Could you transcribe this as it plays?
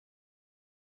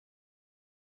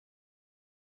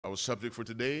Our subject for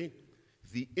today,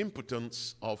 the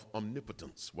impotence of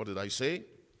omnipotence. What did I say?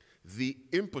 The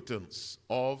impotence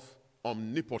of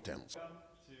omnipotence. Welcome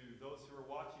to those who are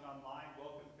watching online.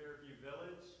 Welcome Fairview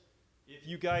Village. If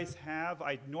you guys have,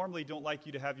 I normally don't like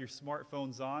you to have your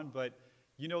smartphones on, but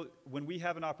you know, when we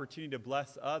have an opportunity to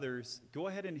bless others, go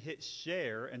ahead and hit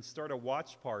share and start a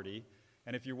watch party.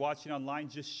 And if you're watching online,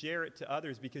 just share it to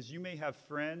others, because you may have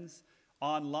friends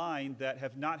online that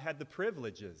have not had the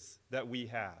privileges that we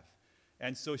have.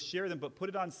 And so share them, but put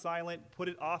it on silent, put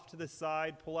it off to the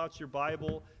side, pull out your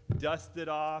Bible, dust it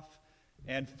off,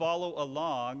 and follow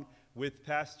along with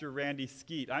Pastor Randy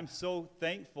Skeete. I'm so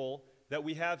thankful that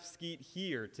we have Skeete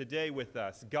here today with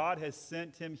us. God has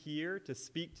sent him here to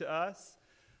speak to us.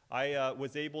 I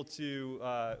was able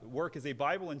to work as a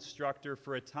Bible instructor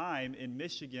for a time in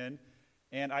Michigan,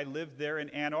 and I lived there in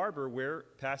Ann Arbor, where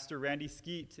Pastor Randy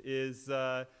Skeete is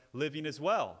living as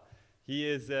well. He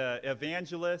is an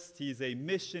evangelist, he's a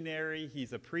missionary,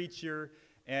 he's a preacher,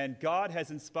 and God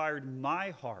has inspired my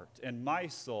heart and my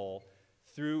soul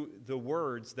through the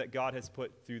words that God has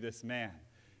put through this man.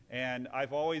 And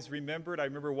I've always remembered, I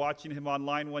remember watching him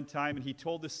online one time, and he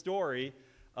told the story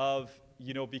of,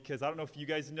 you know, because I don't know if you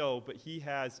guys know, but he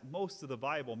has most of the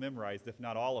Bible memorized, if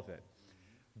not all of it.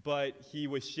 But he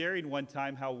was sharing one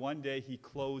time how one day he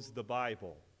closed the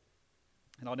Bible.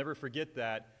 And I'll never forget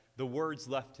that. The words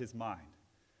left his mind.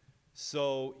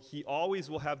 So he always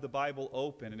will have the Bible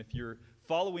open. And if you're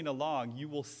following along, you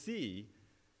will see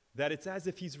that it's as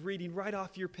if he's reading right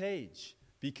off your page,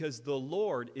 because the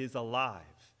Lord is alive.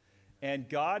 And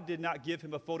God did not give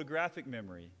him a photographic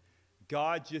memory.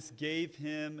 God just gave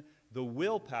him the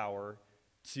willpower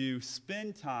to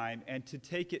spend time and to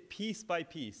take it piece by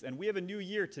piece. And we have a new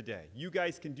year today. You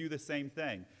guys can do the same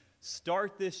thing.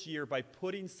 Start this year by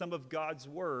putting some of God's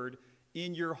word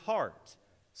in your heart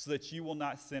so that you will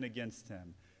not sin against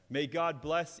him. May God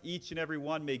bless each and every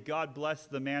one. May God bless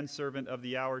the manservant of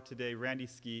the hour today, Randy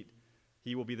Skeete.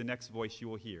 He will be the next voice you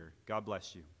will hear. God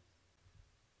bless you.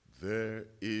 There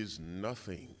is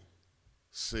nothing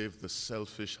save the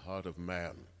selfish heart of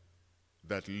man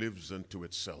that lives unto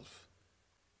itself.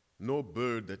 No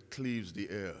bird that cleaves the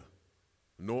air,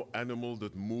 no animal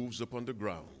that moves upon the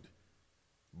ground,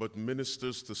 but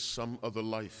ministers to some other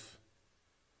life.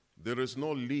 There is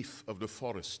no leaf of the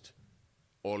forest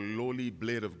or lowly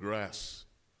blade of grass,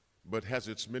 but has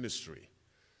its ministry.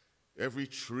 Every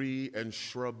tree and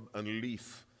shrub and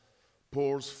leaf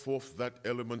pours forth that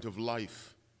element of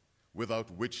life without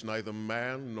which neither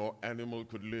man nor animal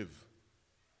could live.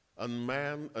 And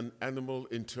man and animal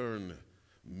in turn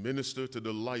minister to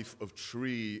the life of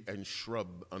tree and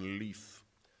shrub and leaf.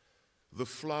 The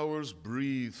flowers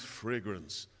breathe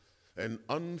fragrance and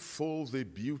unfold their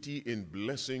beauty in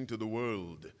blessing to the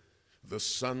world. The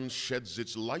sun sheds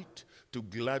its light to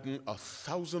gladden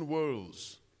 1,000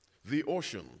 worlds. The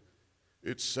ocean,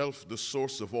 itself the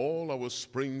source of all our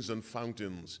springs and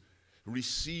fountains,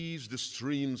 receives the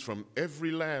streams from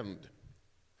every land,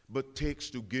 but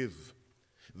takes to give.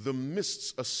 The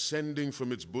mists ascending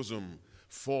from its bosom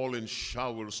fall in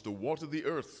showers to water the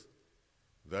earth,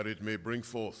 that it may bring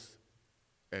forth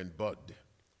and bud.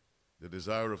 The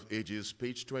Desire of Ages,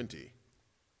 page 20,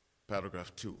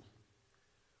 paragraph 2.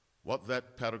 What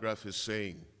that paragraph is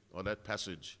saying, or that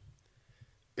passage,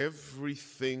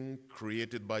 everything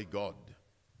created by God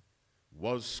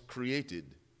was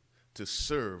created to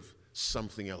serve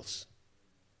something else.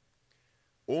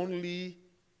 Only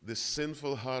the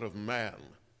sinful heart of man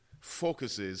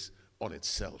focuses on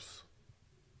itself.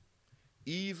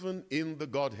 Even in the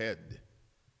Godhead,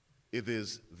 it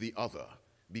is the other,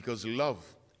 because love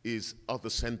is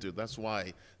other-centered. That's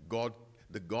why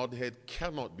the Godhead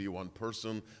cannot be one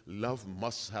person. Love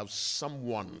must have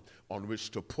someone on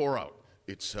which to pour out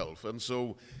itself. And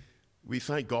so we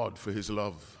thank God for his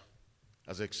love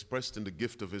as expressed in the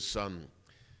gift of his Son.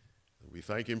 We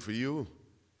thank him for you.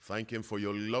 Thank him for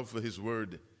your love for his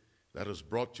word that has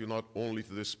brought you not only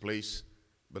to this place,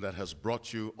 but that has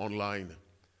brought you online,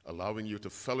 allowing you to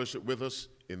fellowship with us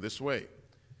in this way.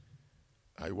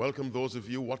 I welcome those of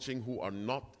you watching who are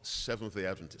not Seventh-day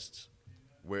Adventists.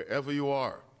 Wherever you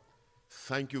are,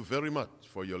 thank you very much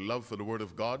for your love for the Word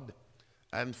of God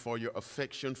and for your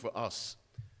affection for us.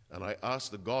 And I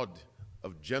ask the God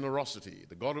of generosity,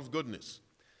 the God of goodness,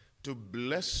 to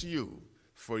bless you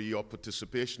for your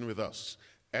participation with us,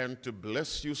 and to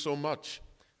bless you so much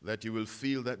that you will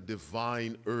feel that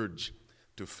divine urge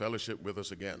to fellowship with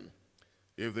us again.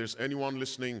 If there's anyone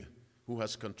listening who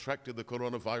has contracted the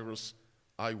coronavirus,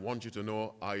 I want you to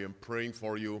know I am praying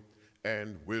for you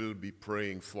and will be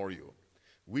praying for you.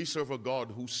 We serve a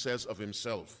God who says of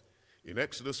himself in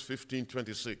Exodus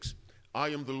 15:26, I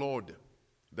am the Lord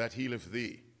that healeth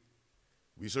thee.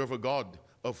 We serve a God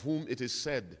of whom it is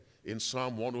said in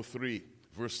Psalm 103,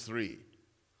 verse 3,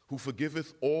 who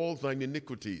forgiveth all thine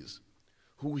iniquities,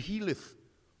 who healeth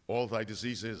all thy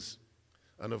diseases,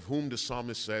 and of whom the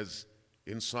psalmist says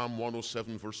in Psalm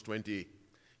 107, verse 20,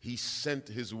 he sent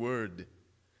his word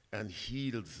and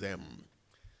healed them.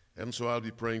 And so I'll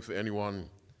be praying for anyone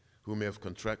who may have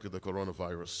contracted the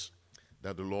coronavirus,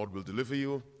 that the Lord will deliver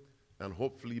you, and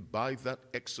hopefully by that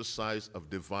exercise of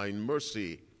divine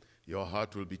mercy, your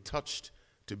heart will be touched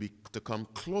to come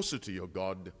closer to your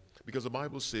God, because the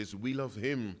Bible says we love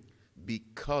him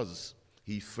because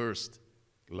he first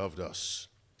loved us.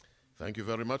 Thank you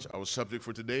very much. Our subject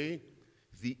for today,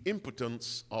 the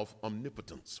impotence of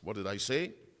omnipotence. What did I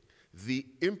say? The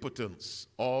impotence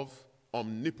of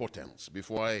omnipotence.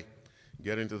 Before I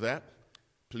get into that,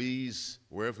 please,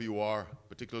 wherever you are,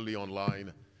 particularly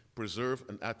online, preserve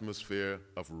an atmosphere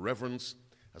of reverence.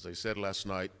 As I said last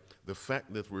night, the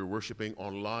fact that we're worshiping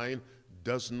online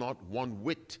does not one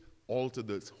whit alter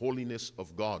the holiness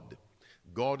of God.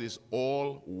 God is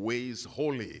always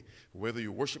holy, whether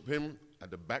you worship him at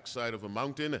the backside of a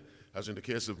mountain, as in the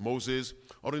case of Moses,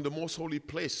 or in the most holy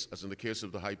place, as in the case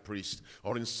of the high priest,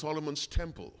 or in Solomon's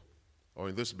temple, or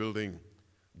in this building.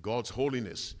 God's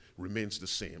holiness remains the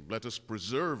same. Let us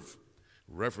preserve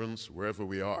reverence wherever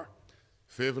we are.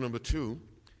 Favor number 2,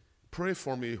 pray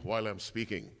for me while I'm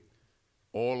speaking.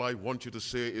 All I want you to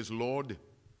say is, Lord,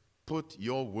 put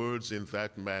your words in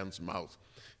that man's mouth.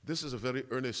 This is a very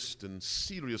earnest and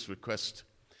serious request.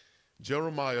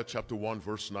 Jeremiah chapter 1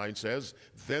 verse 9 says,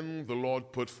 Then the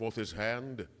Lord put forth his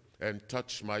hand and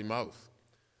touched my mouth.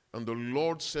 And the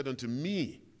Lord said unto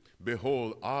me,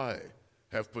 Behold, I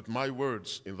have put my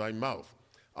words in thy mouth.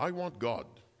 I want God.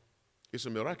 It's a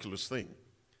miraculous thing.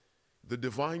 The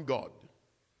divine God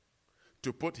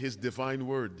to put his divine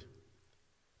word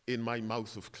in my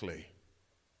mouth of clay.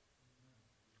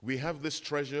 We have this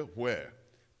treasure where?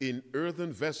 In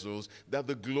earthen vessels, that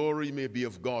the glory may be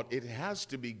of God. It has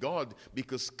to be God,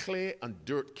 because clay and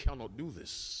dirt cannot do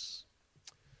this.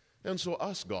 And so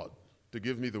ask God to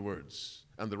give me the words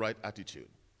and the right attitude.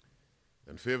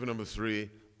 And favor number 3,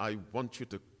 I want you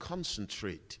to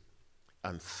concentrate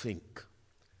and think.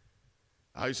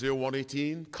 Isaiah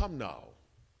 1:18, come now,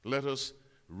 let us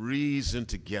reason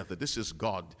together. This is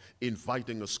God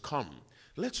inviting us, come.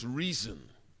 Let's reason.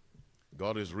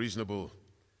 God is reasonable,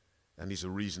 and he's a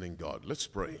reasoning God. Let's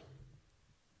pray.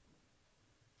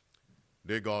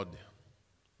 Dear God,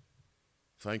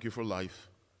 thank you for life.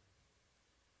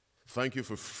 Thank you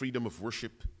for freedom of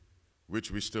worship,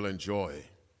 which we still enjoy.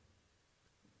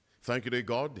 Thank you, dear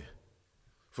God,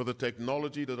 for the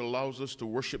technology that allows us to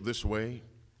worship this way,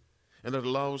 and that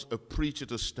allows a preacher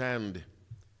to stand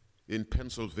in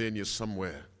Pennsylvania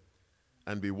somewhere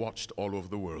and be watched all over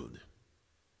the world.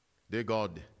 Dear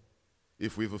God,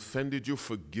 if we've offended you,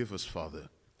 forgive us, Father.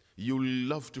 You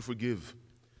love to forgive.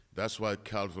 That's why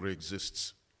Calvary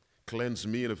exists. Cleanse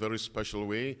me in a very special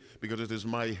way, because it is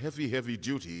my heavy, heavy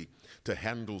duty to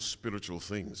handle spiritual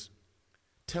things.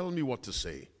 Tell me what to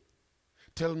say.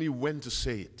 Tell me when to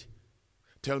say it.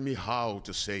 Tell me how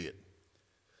to say it.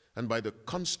 And by the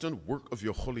constant work of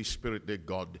your Holy Spirit, dear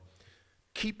God,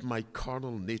 keep my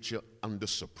carnal nature under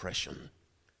suppression,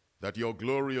 that your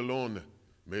glory alone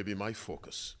may be my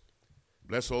focus.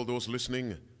 Bless all those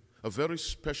listening. A very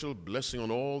special blessing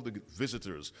on all the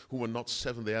visitors who are not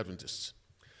Seventh-day Adventists.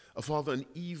 Father, an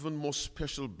even more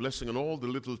special blessing on all the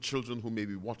little children who may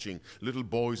be watching, little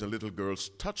boys and little girls.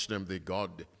 Touch them, dear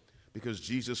God, because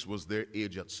Jesus was their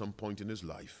age at some point in his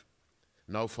life.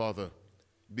 Now, Father,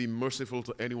 be merciful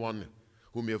to anyone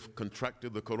who may have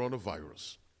contracted the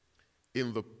coronavirus.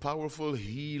 In the powerful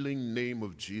healing name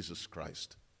of Jesus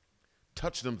Christ,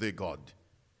 touch them, dear God,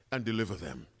 and deliver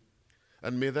them.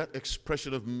 And may that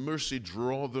expression of mercy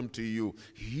draw them to you.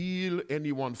 Heal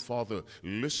anyone, Father,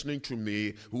 listening to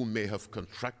me who may have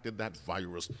contracted that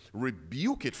virus.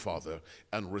 Rebuke it, Father,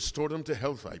 and restore them to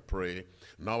health, I pray.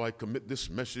 Now I commit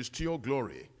this message to your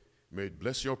glory. May it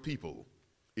bless your people.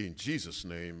 In Jesus'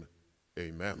 name,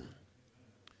 amen.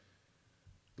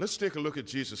 Let's take a look at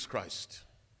Jesus Christ.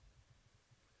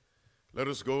 Let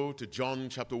us go to John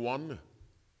chapter 1.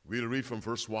 We'll read from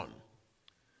verse 1.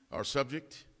 Our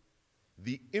subject,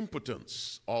 the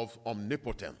impotence of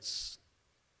omnipotence.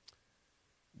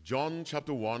 John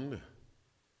chapter 1,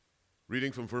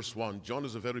 reading from verse 1. John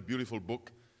is a very beautiful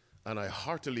book, and I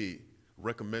heartily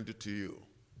recommend it to you.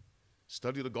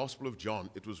 Study the Gospel of John.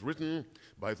 It was written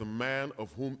by the man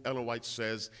of whom Ellen White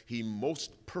says he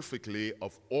most perfectly,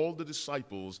 of all the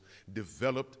disciples,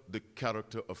 developed the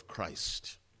character of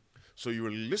Christ. So you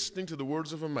are listening to the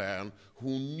words of a man who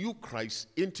knew Christ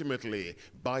intimately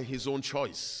by his own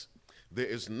choice. There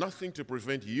is nothing to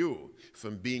prevent you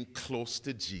from being close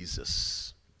to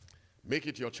Jesus. Make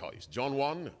it your choice. John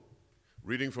 1,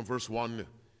 reading from verse 1,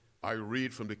 I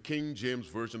read from the King James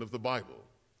Version of the Bible.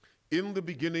 In the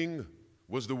beginning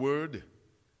was the Word,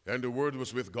 and the Word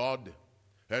was with God,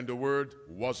 and the Word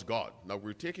was God. Now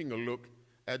we're taking a look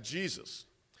at Jesus.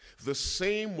 The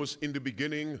same was in the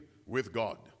beginning with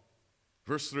God.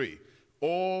 Verse 3,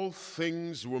 all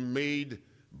things were made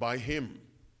by him,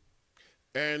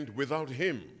 and without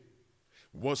him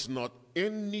was not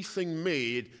anything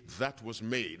made that was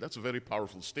made. That's a very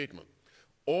powerful statement.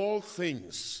 All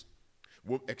things,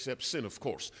 except sin, of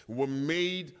course, were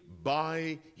made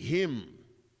by him.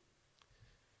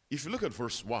 If you look at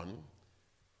verse 1,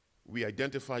 we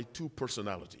identify two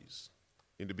personalities.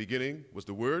 In the beginning was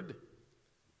the Word,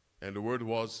 and the Word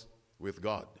was with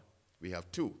God. We have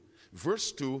two.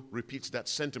 Verse 2 repeats that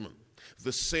sentiment.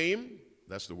 The same,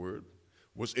 that's the word,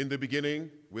 was in the beginning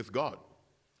with God.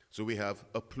 So we have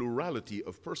a plurality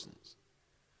of persons.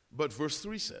 But verse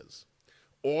 3 says,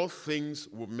 all things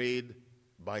were made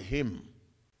by him,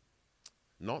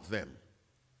 not them.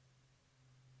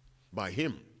 By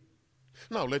him.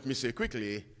 Now let me say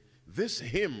quickly, this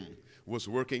him was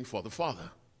working for the Father.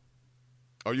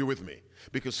 Are you with me?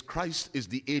 Because Christ is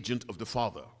the agent of the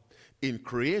Father in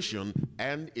creation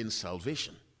and in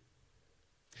salvation.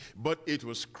 But it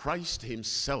was Christ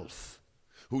himself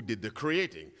who did the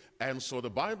creating. And so the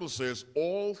Bible says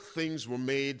all things were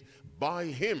made by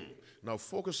him. Now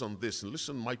focus on this and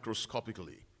listen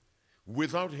microscopically.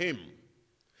 Without him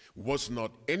was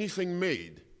not anything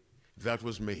made that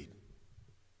was made.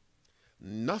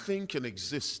 Nothing can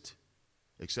exist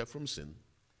except from sin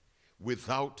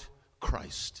without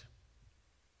Christ.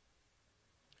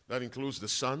 That includes the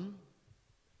sun,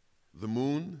 the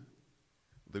moon,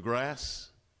 the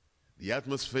grass, the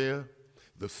atmosphere,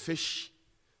 the fish,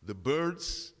 the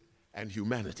birds, and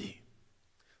humanity.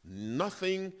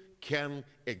 Nothing can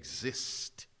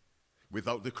exist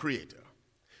without the Creator.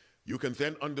 You can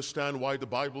then understand why the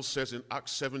Bible says in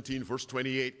Acts 17, verse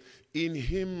 28, in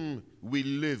him we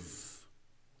live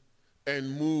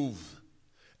and move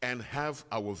and have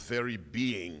our very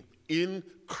being in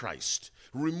Christ.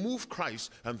 Remove Christ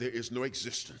and there is no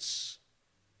existence.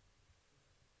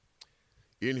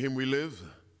 In him we live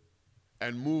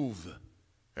and move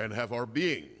and have our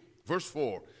being. Verse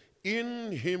 4,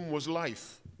 in him was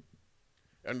life,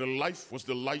 and the life was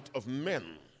the light of men.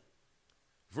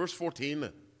 Verse 14,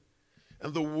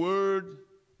 and the Word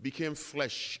became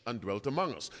flesh and dwelt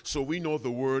among us. So we know the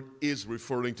Word is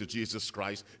referring to Jesus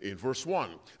Christ in verse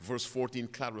 1. Verse 14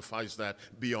 clarifies that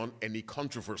beyond any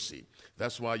controversy.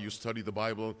 That's why you study the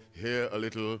Bible here a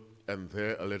little and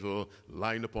there a little,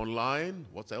 line upon line.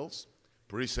 What else?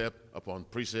 Precept upon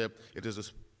precept. It is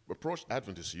this approach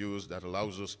Adventists use that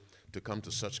allows us to come to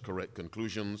such correct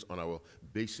conclusions on our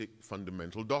basic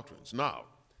fundamental doctrines. Now,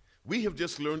 we have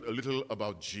just learned a little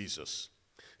about Jesus.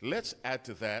 Let's add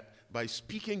to that by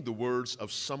speaking the words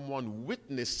of someone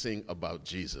witnessing about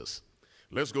Jesus.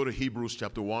 Let's go to Hebrews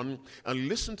chapter 1 and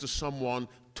listen to someone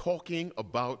talking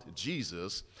about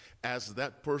Jesus as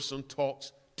that person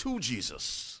talks to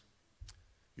Jesus.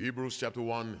 Hebrews chapter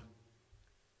 1,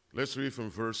 let's read from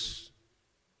verse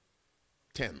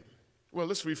 10. Well,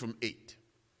 let's read from 8.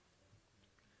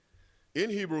 In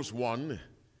Hebrews 1,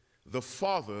 the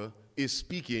Father is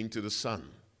speaking to the Son.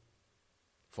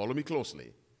 Follow me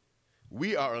closely.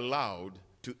 We are allowed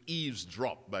to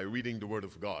eavesdrop by reading the Word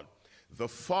of God. The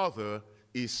Father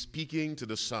is speaking to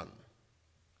the Son.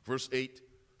 Verse 8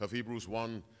 of Hebrews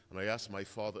 1, and I ask my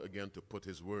Father again to put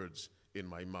his words in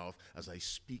my mouth as I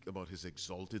speak about his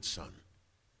exalted Son.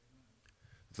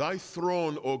 Thy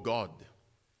throne, O God,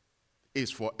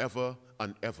 is forever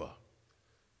and ever.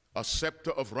 A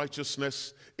scepter of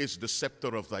righteousness is the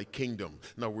scepter of thy kingdom.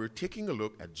 Now we're taking a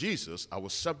look at Jesus. Our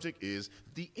subject is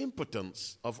the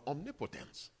impotence of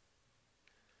omnipotence.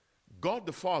 God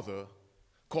the Father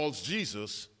calls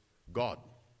Jesus God.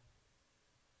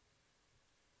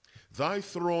 Thy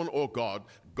throne, O God,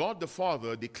 God the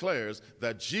Father declares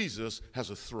that Jesus has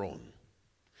a throne,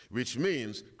 which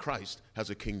means Christ has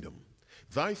a kingdom.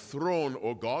 Thy throne,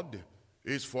 O God,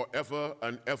 is forever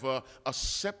and ever. A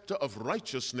scepter of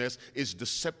righteousness is the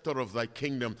scepter of thy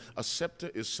kingdom. A scepter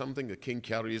is something a king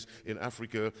carries. In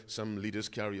Africa, some leaders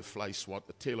carry a fly swat,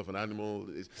 the tail of an animal,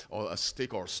 or a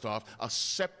stick or staff. A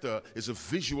scepter is a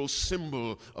visual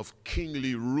symbol of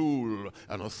kingly rule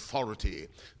and authority.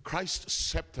 Christ's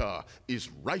scepter is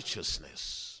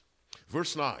righteousness.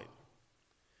 Verse 9,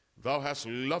 thou hast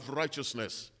loved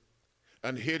righteousness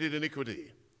and hated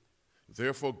iniquity.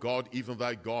 Therefore God, even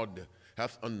thy God,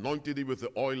 hath anointed thee with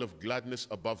the oil of gladness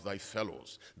above thy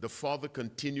fellows. The Father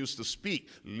continues to speak.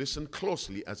 Listen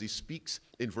closely as he speaks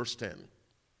in verse 10.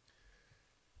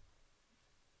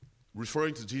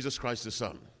 Referring to Jesus Christ the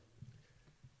Son.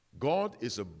 God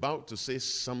is about to say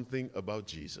something about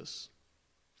Jesus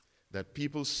that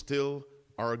people still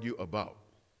argue about.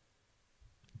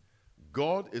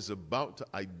 God is about to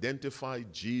identify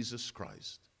Jesus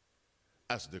Christ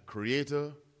as the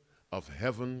creator of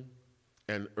heaven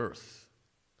and earth.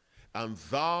 And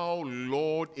thou,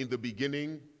 Lord, in the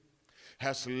beginning,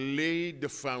 hast laid the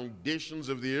foundations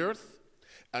of the earth,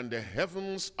 and the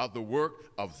heavens are the work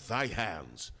of thy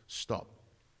hands. Stop.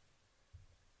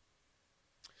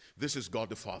 This is God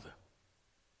the Father.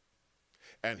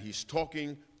 And he's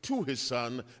talking to his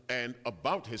Son and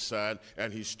about his Son,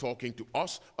 and he's talking to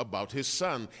us about his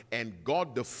Son. And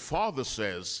God the Father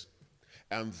says,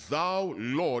 and thou,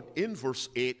 Lord, in verse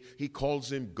 8, he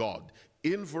calls him God.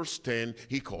 In verse 10,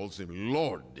 he calls him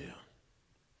Lord.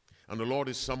 And the Lord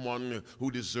is someone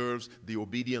who deserves the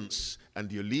obedience and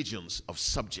the allegiance of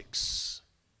subjects.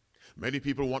 Many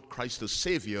people want Christ as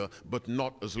Savior, but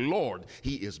not as Lord.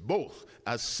 He is both.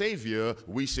 As Savior,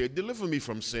 we say, deliver me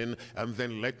from sin, and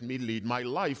then let me lead my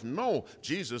life. No,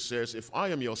 Jesus says, if I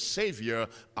am your Savior,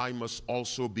 I must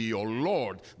also be your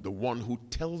Lord, the one who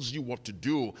tells you what to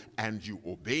do, and you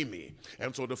obey me.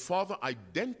 And so the Father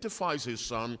identifies his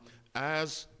Son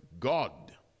as God.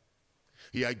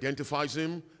 He identifies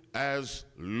him as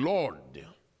Lord.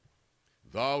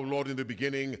 Thou, Lord, in the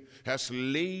beginning hast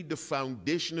laid the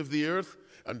foundation of the earth,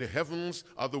 and the heavens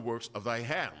are the works of thy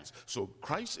hands. So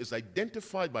Christ is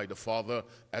identified by the Father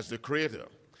as the Creator.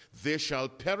 They shall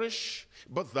perish,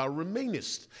 but thou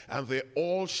remainest, and they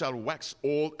all shall wax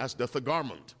old as doth a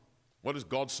garment. What is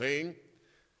God saying?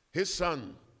 His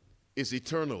Son is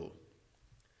eternal.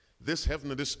 This heaven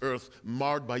and this earth,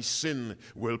 marred by sin,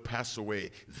 will pass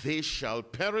away. They shall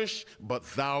perish, but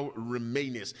thou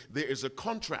remainest. There is a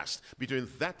contrast between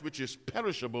that which is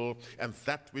perishable and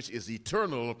that which is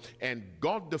eternal. And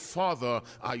God the Father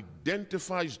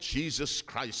identifies Jesus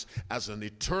Christ as an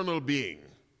eternal being.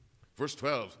 Verse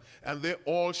 12, and they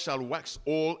all shall wax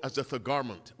old as doth a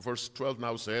garment. Verse 12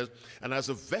 now says, and as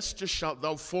a vesture shalt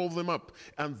thou fold them up,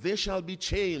 and they shall be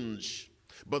changed.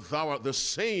 But thou art the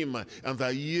same, and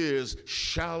thy years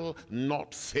shall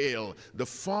not fail. The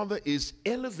Father is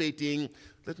elevating,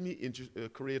 let me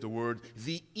create a word,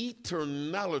 the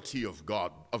eternality of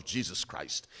God, of Jesus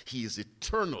Christ. He is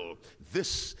eternal.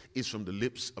 This is from the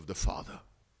lips of the Father.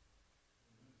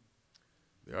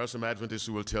 There are some Adventists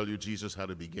who will tell you Jesus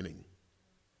had a beginning.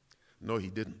 No,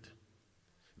 he didn't.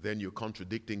 Then you're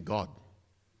contradicting God.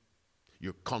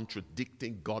 You're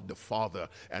contradicting God the Father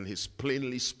and his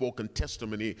plainly spoken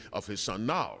testimony of his Son.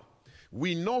 Now,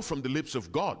 we know from the lips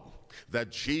of God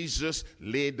that Jesus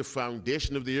laid the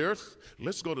foundation of the earth.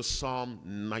 Let's go to Psalm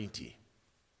 90.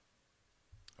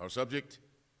 Our subject,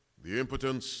 the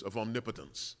impotence of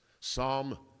omnipotence.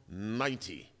 Psalm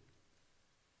 90.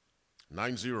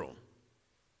 90.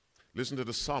 Listen to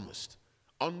the psalmist.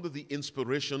 Under the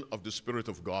inspiration of the Spirit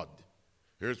of God.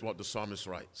 Here's what the psalmist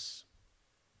writes.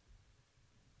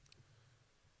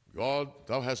 God,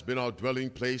 thou hast been our dwelling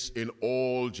place in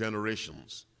all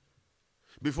generations.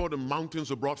 Before the mountains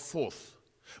were brought forth,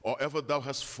 or ever thou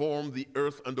hast formed the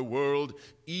earth and the world,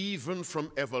 even from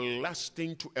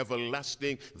everlasting to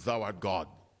everlasting, thou art God.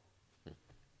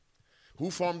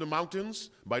 Who formed the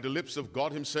mountains? By the lips of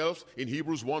God himself. In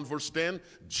Hebrews 1 verse 10,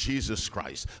 Jesus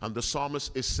Christ. And the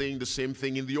psalmist is saying the same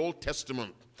thing in the Old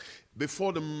Testament.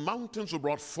 Before the mountains were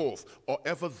brought forth, or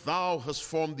ever thou hast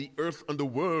formed the earth and the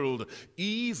world,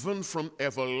 even from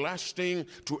everlasting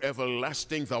to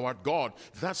everlasting thou art God.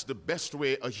 That's the best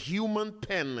way a human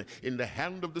pen in the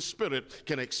hand of the Spirit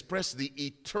can express the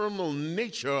eternal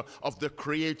nature of the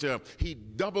Creator. He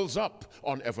doubles up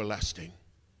on everlasting.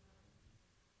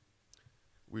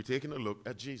 We're taking a look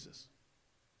at Jesus.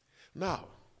 Now,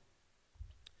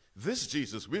 this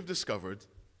Jesus, we've discovered,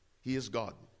 he is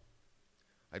God.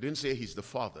 I didn't say he's the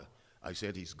Father. I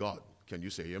said he's God. Can you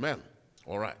say amen?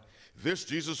 All right. This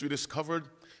Jesus we discovered,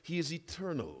 he is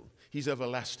eternal. He's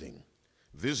everlasting.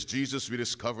 This Jesus we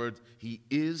discovered, he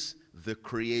is the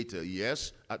Creator.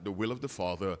 Yes, at the will of the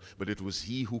Father, but it was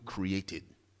he who created.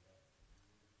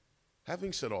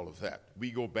 Having said all of that,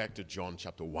 we go back to John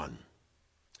chapter 1.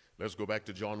 Let's go back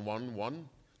to John 1,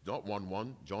 not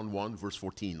 1, John 1, verse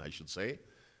 14, I should say.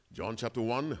 John chapter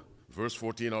 1, verse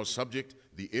 14, our subject,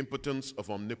 the impotence of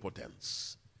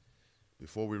omnipotence.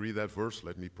 Before we read that verse,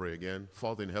 let me pray again.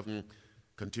 Father in heaven,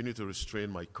 continue to restrain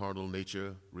my carnal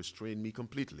nature. Restrain me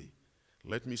completely,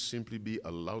 Let me simply be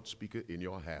a loudspeaker in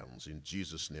your hands. In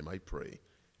Jesus' name I pray.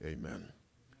 Amen.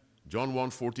 John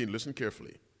 1:14, listen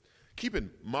carefully. Keep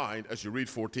in mind as you read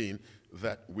 14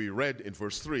 that we read in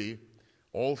verse 3,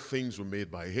 all things were made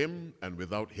by him, and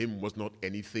without him was not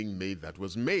anything made that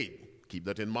was made. Keep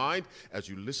that in mind as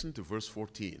you listen to verse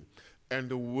 14. And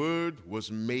the Word was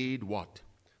made what?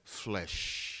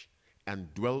 Flesh,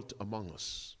 and dwelt among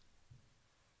us.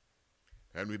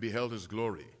 And we beheld his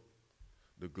glory,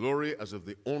 the glory as of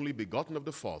the only begotten of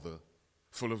the Father,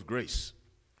 full of grace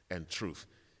and truth.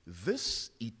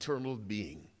 This eternal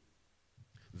being,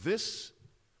 this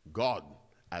God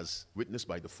as witnessed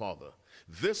by the Father,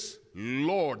 this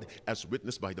Lord as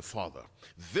witnessed by the Father,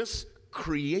 this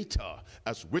Creator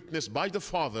as witnessed by the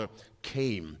Father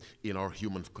came in our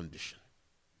human condition.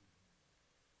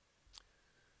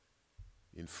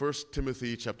 In 1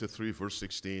 Timothy chapter 3 verse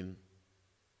 16,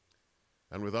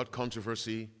 and without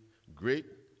controversy, great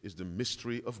is the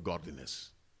mystery of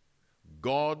godliness.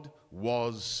 God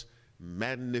was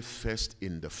manifest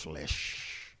in the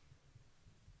flesh.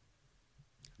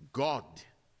 God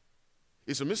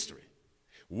is a mystery.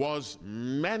 Was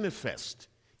manifest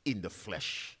in the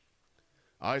flesh.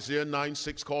 Isaiah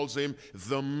 9:6 calls him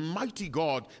the mighty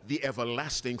God, the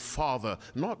everlasting Father.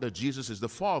 Not that Jesus is the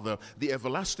Father. The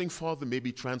everlasting Father may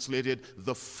be translated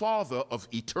the Father of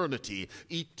eternity.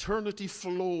 Eternity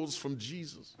flows from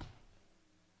Jesus.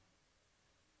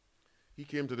 He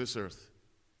came to this earth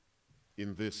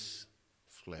in this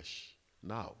flesh.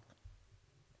 Now,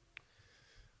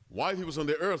 while he was on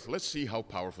the earth, let's see how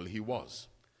powerful he was.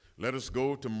 Let us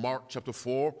go to Mark chapter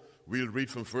 4. We'll read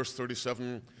from verse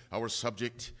 37, our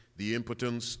subject, the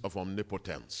impotence of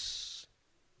omnipotence.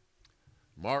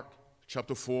 Mark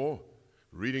chapter 4,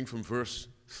 reading from verse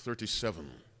 37.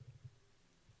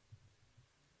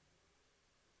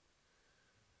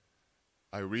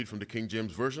 I read from the King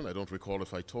James Version. I don't recall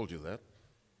if I told you that.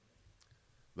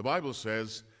 The Bible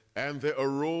says, and there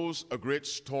arose a great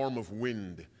storm of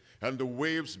wind, and the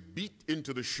waves beat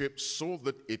into the ship so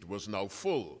that it was now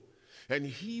full. And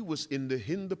he was in the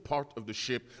hinder part of the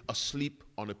ship, asleep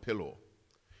on a pillow.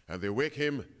 And they wake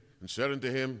him and said unto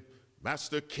him,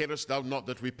 Master, carest thou not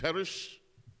that we perish?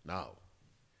 Now.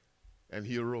 And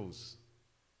he arose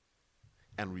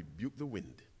and rebuked the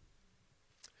wind,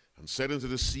 and said unto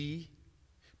the sea,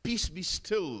 Peace be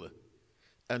still.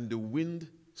 And the wind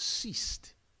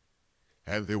ceased,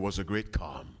 and there was a great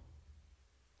calm.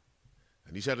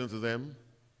 And he said unto them,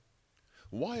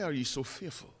 Why are ye so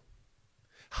fearful?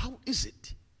 How is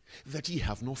it that ye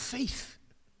have no faith?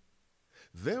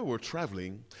 They were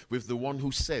traveling with the one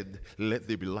who said, Let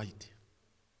there be light.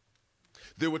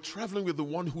 They were traveling with the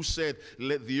one who said,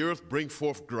 Let the earth bring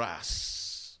forth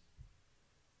grass.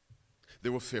 They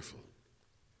were fearful.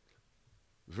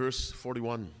 Verse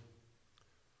 41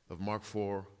 of Mark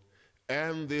 4,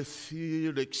 and they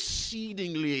feared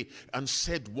exceedingly and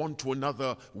said one to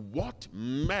another, What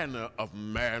manner of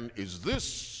man is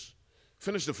this?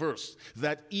 Finish the verse.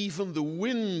 That even the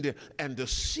wind and the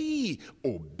sea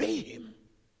obey him.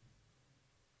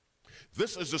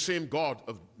 This is the same God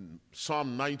of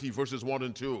Psalm 90 verses 1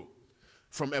 and 2.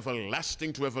 From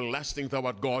everlasting to everlasting thou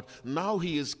art God. Now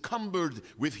he is cumbered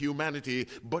with humanity,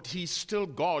 but he's still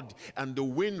God, and the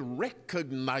wind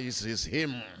recognizes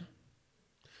him.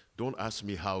 Don't ask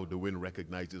me how the wind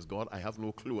recognizes God. I have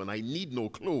no clue, and I need no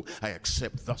clue. I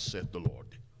accept, thus saith the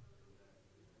Lord.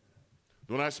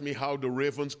 Don't ask me how the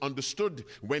ravens understood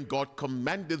when God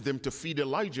commanded them to feed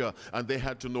Elijah, and they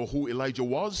had to know who Elijah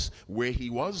was, where he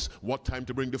was, what time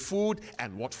to bring the food,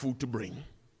 and what food to bring.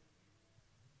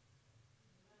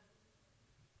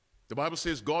 The Bible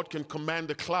says God can command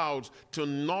the clouds to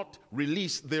not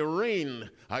release their rain.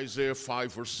 Isaiah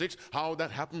 5 verse 6. How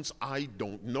that happens, I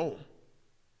don't know.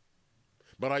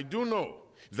 But I do know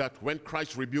that when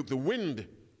Christ rebuked the wind,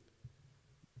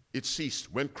 it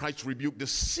ceased. When Christ rebuked the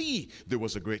sea, there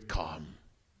was a great calm.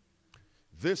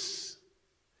 This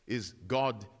is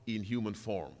God in human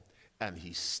form, and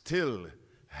he still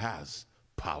has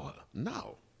power.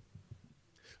 Now,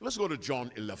 let's go to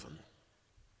John 11.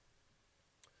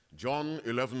 John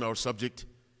 11, our subject,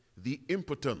 the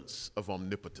impotence of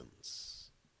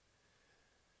omnipotence.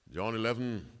 John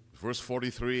 11, verse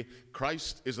 43,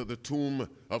 Christ is at the tomb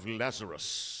of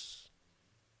Lazarus.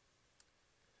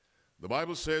 The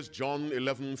Bible says, John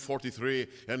 11:43,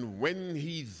 and when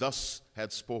he thus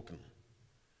had spoken,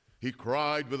 he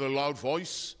cried with a loud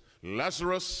voice,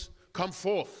 Lazarus, come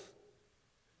forth.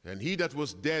 And he that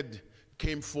was dead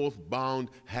came forth bound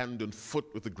hand and foot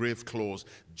with the grave clothes.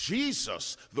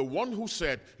 Jesus, the one who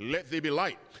said, let there be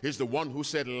light, is the one who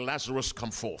said, Lazarus, come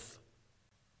forth.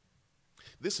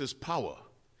 This is power.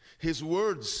 His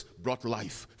words brought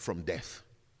life from death.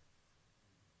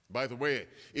 By the way,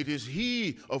 it is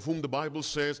he of whom the Bible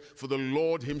says, "For the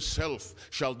Lord himself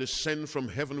shall descend from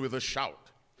heaven with a shout,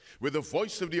 with the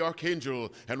voice of the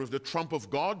archangel, and with the trump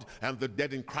of God, and the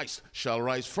dead in Christ shall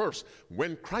rise first."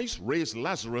 When Christ raised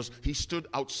Lazarus, he stood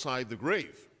outside the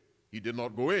grave. He did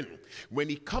not go in. When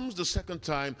he comes the second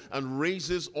time and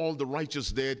raises all the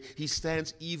righteous dead, he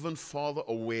stands even farther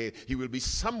away. He will be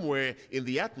somewhere in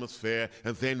the atmosphere,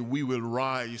 and then we will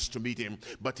rise to meet him.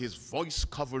 But his voice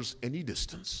covers any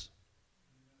distance.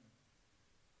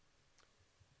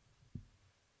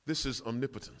 This is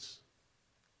omnipotence.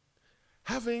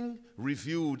 Having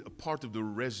reviewed a part of the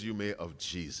resume of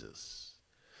Jesus,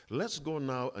 let's go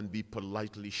now and be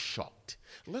politely shocked.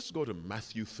 Let's go to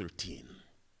Matthew 13.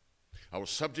 Our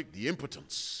subject, the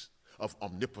impotence of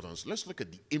omnipotence. Let's look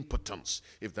at the impotence,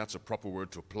 if that's a proper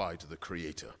word to apply to the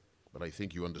Creator. But I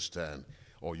think you understand,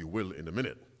 or you will in a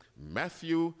minute.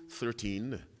 Matthew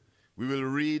 13, we will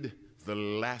read the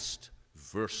last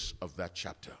verse of that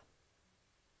chapter.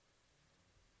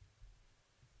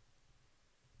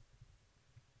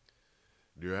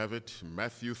 Do you have it?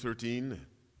 Matthew 13,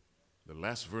 the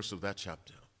last verse of that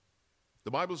chapter.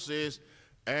 The Bible says,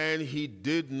 "And he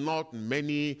did not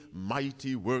many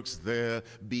mighty works there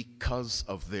because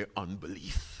of their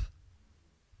unbelief."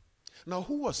 Now,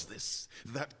 who was this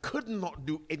that could not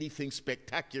do anything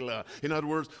spectacular? In other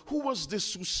words, who was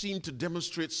this who seemed to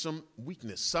demonstrate some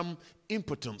weakness, some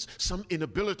impotence, some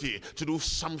inability to do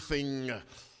something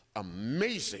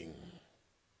amazing?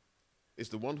 It's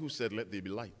the one who said, "Let there be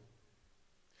light."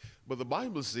 But the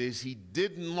Bible says he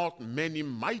did not many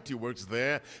mighty works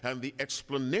there, and the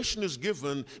explanation is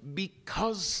given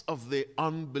because of their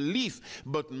unbelief.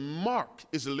 But Mark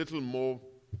is a little more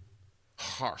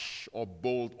harsh or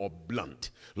bold or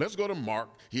blunt. Let's go to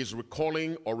Mark. He is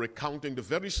recalling or recounting the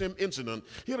very same incident.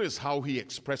 Here is how he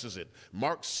expresses it.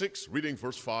 Mark 6, reading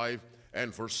verse 5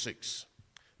 and verse 6.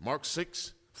 Mark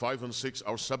 6, 5 and 6,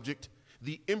 our subject,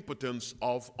 the impotence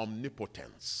of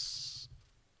omnipotence.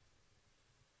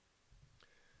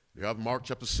 You have Mark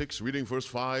chapter 6, reading verse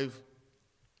 5.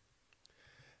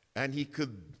 "And he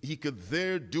could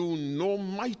there do no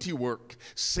mighty work,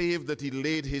 save that he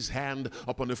laid his hand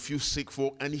upon a few sick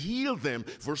folk and healed them."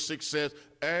 Verse 6 says,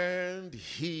 "And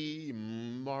he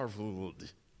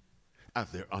marveled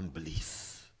at their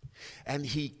unbelief." And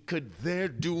he could there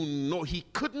do he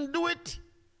couldn't do it.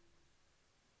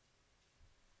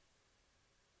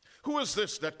 Who is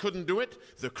this that couldn't do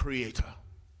it? The Creator.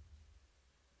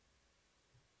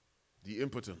 The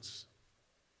impotence.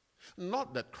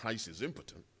 Not that Christ is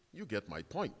impotent. You get my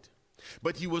point.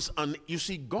 But he was, you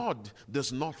see, God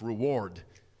does not reward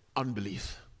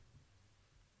unbelief.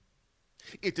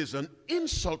 It is an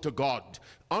insult to God.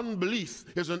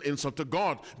 Unbelief is an insult to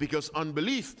God, because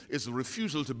unbelief is a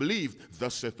refusal to believe,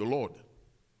 "Thus saith the Lord."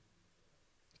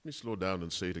 Let me slow down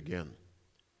and say it again.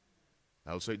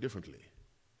 I'll say it differently.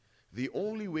 The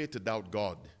only way to doubt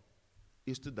God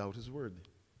is to doubt his word.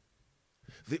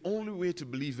 The only way to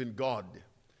believe in God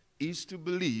is to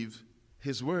believe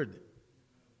his word.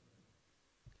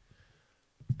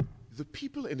 The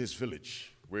people in his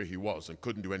village where he was and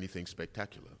couldn't do anything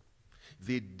spectacular,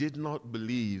 they did not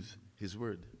believe his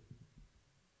word.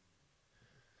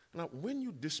 Now, when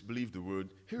you disbelieve the word,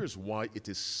 here is why it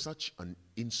is such an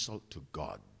insult to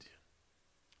God.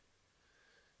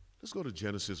 Let's go to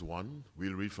Genesis 1.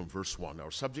 We'll read from verse 1.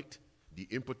 Our subject, the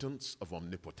impotence of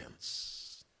omnipotence.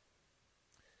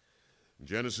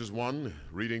 Genesis 1,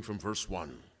 reading from verse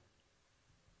 1.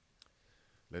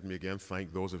 Let me again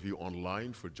thank those of you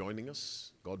online for joining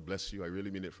us. God bless you. I really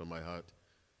mean it from my heart.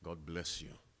 God bless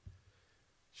you.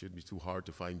 Shouldn't be too hard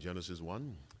to find Genesis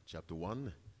 1, chapter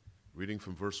 1, reading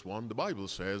from verse 1. The Bible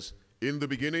says, "In the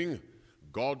beginning,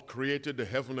 God created the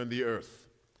heaven and the earth.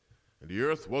 And the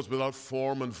earth was without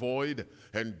form and void,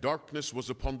 and darkness was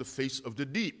upon the face of the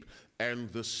deep.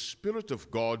 And the Spirit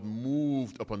of God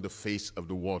moved upon the face of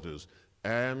the waters.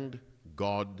 And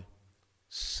God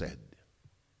said."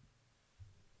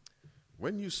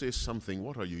 When you say something,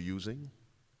 what are you using?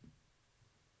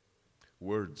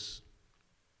 Words.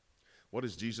 What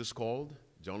is Jesus called?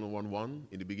 John 1:1.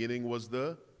 In the beginning was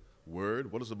the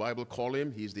Word. What does the Bible call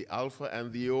him? He's the Alpha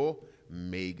and the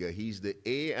Omega. He's the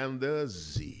A and the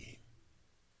Z.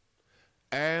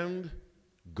 And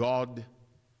God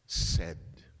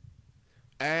said.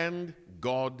 And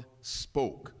God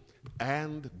spoke.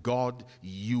 And God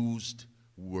used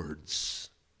words.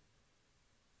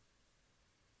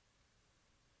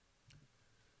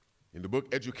 In the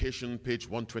book Education, page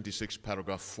 126,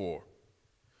 paragraph 4,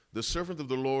 the servant of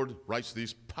the Lord writes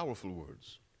these powerful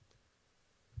words.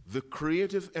 "The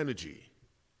creative energy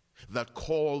that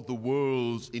called the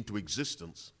worlds into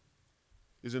existence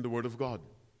is in the Word of God.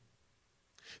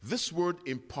 This Word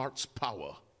imparts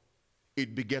power.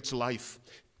 It begets life.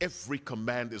 Every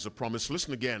command is a promise.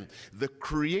 Listen again. The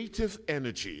creative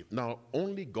energy. Now,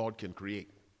 only God can create.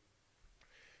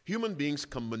 Human beings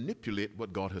can manipulate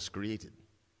what God has created.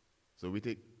 So we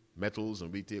take metals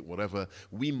and we take whatever.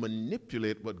 We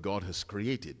manipulate what God has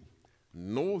created.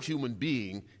 No human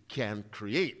being can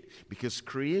create, because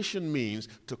creation means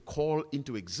to call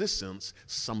into existence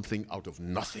something out of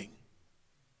nothing.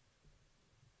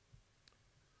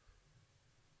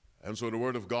 And so the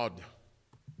Word of God,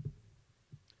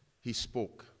 He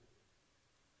spoke.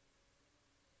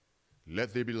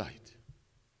 Let there be light.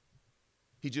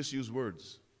 He just used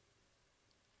words.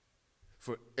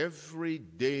 For every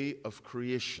day of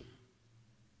creation,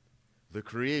 the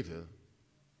Creator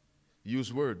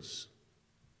used words.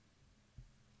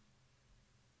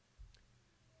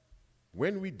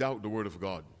 When we doubt the Word of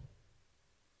God,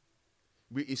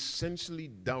 we essentially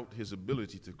doubt His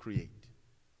ability to create.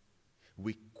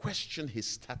 We question His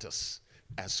status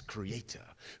as Creator,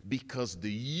 because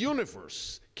the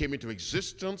universe came into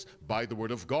existence by the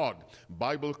Word of God.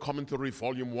 Bible Commentary,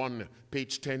 Volume 1,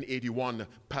 page 1081,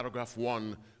 paragraph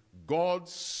 1. God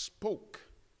spoke,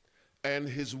 and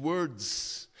His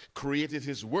words created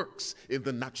His works in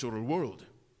the natural world.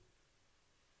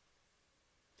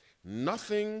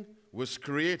 Nothing was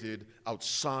created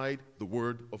outside the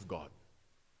Word of God.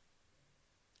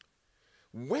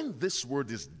 When this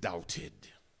word is doubted,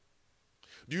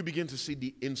 do you begin to see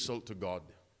the insult to God?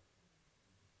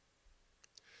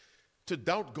 To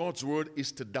doubt God's word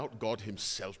is to doubt God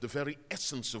Himself, the very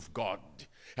essence of God.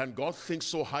 And God thinks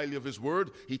so highly of His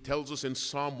word, He tells us in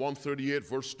Psalm 138,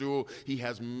 verse 2, He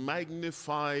has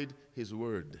magnified His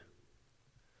word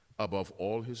above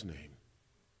all His name.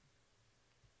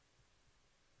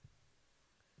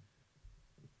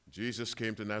 Jesus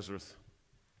came to Nazareth.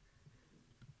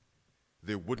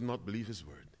 They would not believe His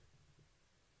word.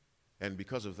 And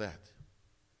because of that,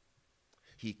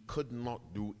 He could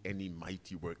not do any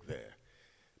mighty work there.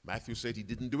 Matthew said He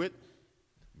didn't do it.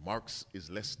 Mark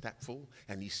is less tactful,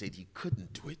 and he said He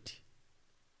couldn't do it.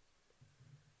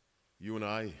 You and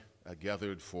I are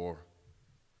gathered for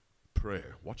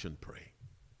prayer. Watch and pray.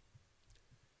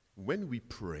 When we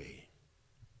pray,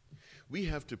 we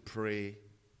have to pray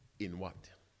in what?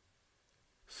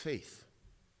 Faith.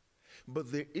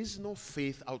 But there is no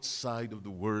faith outside of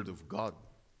the Word of God.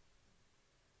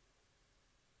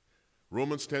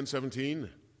 Romans 10:17,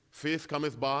 faith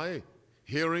cometh by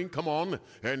hearing, come on,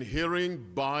 and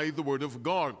hearing by the Word of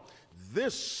God.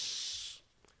 This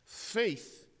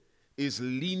faith is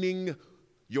leaning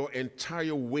your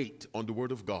entire weight on the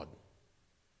Word of God.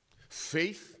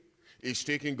 Faith is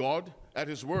taking God at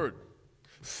His word.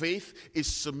 Faith is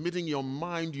submitting your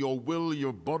mind, your will,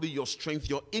 your body, your strength,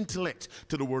 your intellect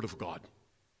to the Word of God.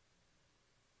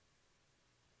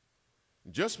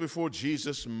 Just before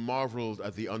Jesus marveled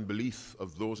at the unbelief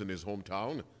of those in His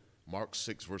hometown, Mark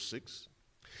 6, verse 6,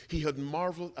 He had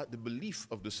marveled at the belief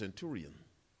of the centurion.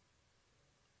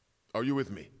 Are you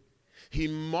with me? He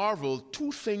marveled.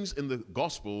 Two things in the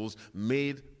Gospels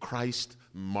made Christ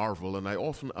marvel. And I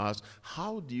often ask,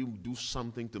 how do you do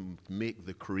something to make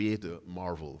the Creator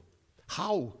marvel?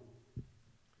 How?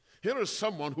 Here is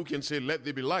someone who can say, let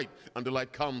there be light, and the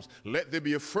light comes. Let there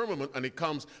be a firmament, and it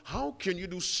comes. How can you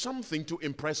do something to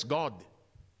impress God?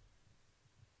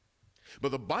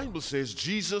 But the Bible says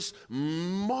Jesus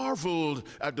marveled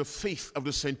at the faith of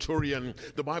the centurion.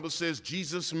 The Bible says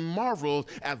Jesus marveled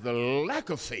at the lack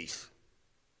of faith.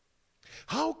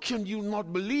 How can you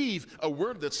not believe a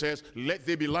word that says, let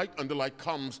there be light, and the light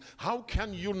comes? How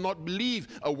can you not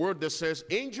believe a word that says,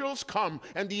 angels come,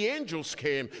 and the angels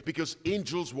came? Because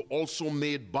angels were also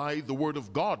made by the Word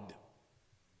of God.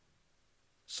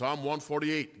 Psalm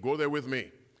 148, go there with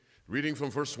me. Reading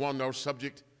from verse 1, our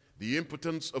subject, the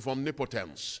impotence of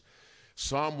omnipotence.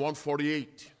 Psalm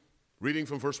 148, reading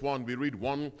from verse 1, we read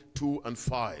 1, 2, and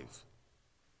 5.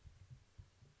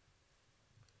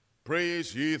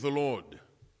 Praise ye the Lord.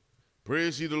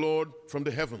 Praise ye the Lord from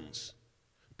the heavens.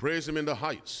 Praise Him in the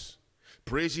heights.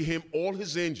 Praise ye Him, all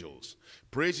His angels.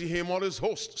 Praise ye Him, all His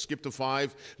hosts. Skip to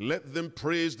 5. Let them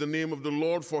praise the name of the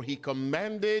Lord, for He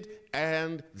commanded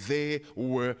and they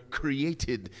were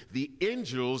created. The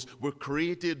angels were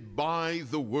created by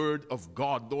the Word of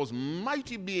God. Those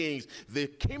mighty beings, they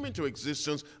came into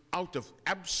existence out of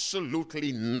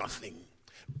absolutely nothing.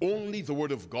 Only the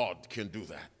Word of God can do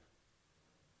that.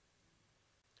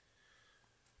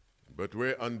 But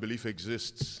where unbelief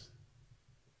exists,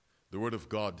 the Word of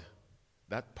God,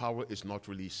 that power is not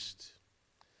released.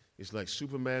 It's like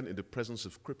Superman in the presence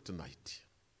of kryptonite.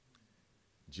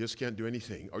 Just can't do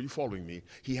anything. Are you following me?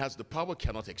 He has the power,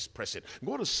 cannot express it.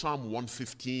 Go to Psalm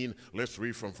 115. Let's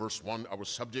read from verse 1. Our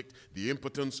subject, the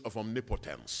impotence of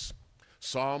omnipotence.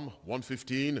 Psalm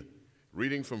 115,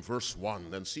 reading from verse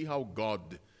 1. And see how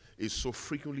God is so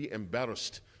frequently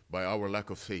embarrassed by our lack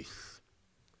of faith.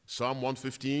 Psalm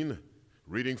 115,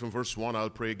 reading from verse 1. I'll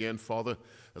pray again. Father,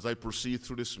 as I proceed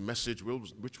through this message,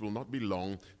 which will not be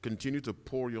long, continue to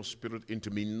pour your Spirit into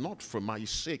me, not for my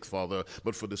sake, Father,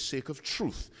 but for the sake of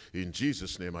truth. In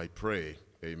Jesus' name I pray.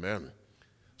 Amen.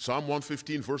 Psalm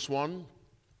 115, verse 1.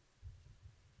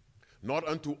 Not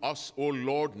unto us, O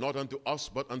Lord, not unto us,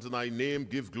 but unto thy name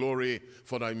give glory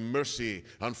for thy mercy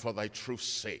and for thy truth's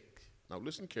sake. Now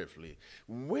listen carefully.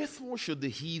 Wherefore should the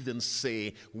heathen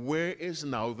say, where is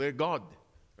now their God?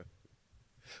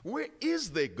 Where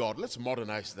is their God? Let's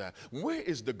modernize that. Where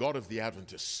is the God of the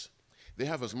Adventists? They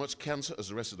have as much cancer as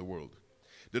the rest of the world.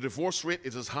 The divorce rate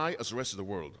is as high as the rest of the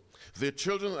world. Their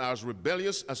children are as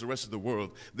rebellious as the rest of the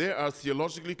world. They are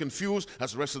theologically confused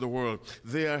as the rest of the world.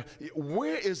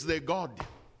 Where is their God?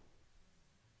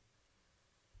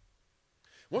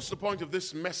 What's the point of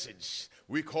this message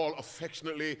we call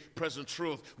affectionately present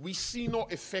truth? We see no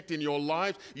effect in your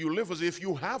life. You live as if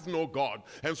you have no God.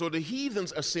 And so the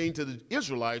heathens are saying to the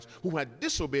Israelites who had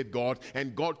disobeyed God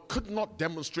and God could not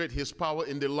demonstrate his power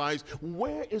in their lives,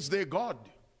 where is their God?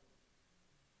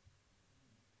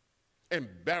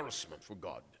 Embarrassment for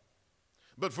God.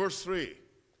 But verse 3,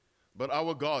 but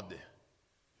our God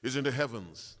is in the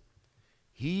heavens.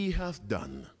 He hath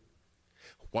done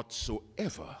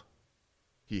whatsoever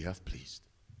he hath pleased.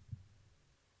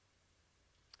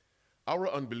 Our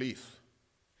unbelief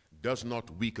does not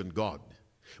weaken God,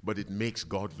 but it makes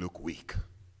God look weak.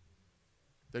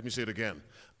 Let me say it again.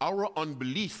 Our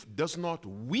unbelief does not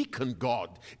weaken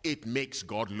God, it makes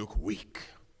God look weak.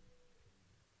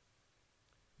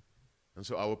 And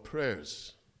so our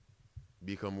prayers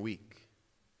become weak.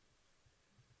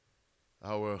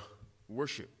 Our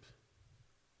worship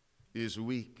is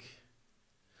weak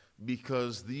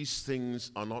because these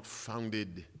things are not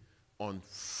founded on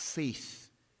faith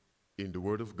in the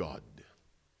Word of God.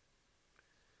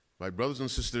 My brothers and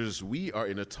sisters, we are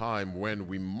in a time when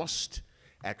we must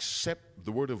accept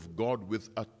the Word of God with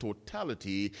a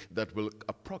totality that will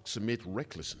approximate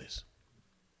recklessness.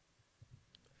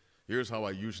 Here's how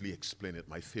I usually explain it,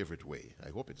 my favorite way. I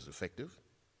hope it is effective.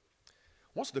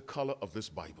 What's the color of this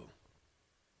Bible?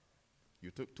 You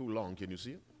took too long. Can you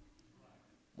see it?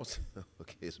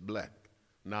 Okay, it's black.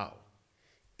 Now,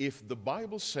 if the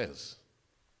Bible says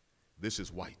this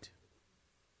is white,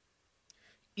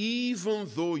 even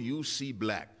though you see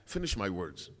black, finish my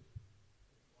words,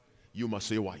 you must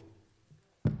say white.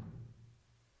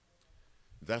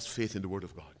 That's faith in the Word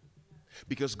of God.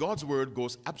 Because God's word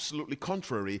goes absolutely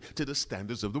contrary to the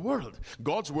standards of the world.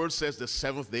 God's word says the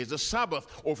seventh day is the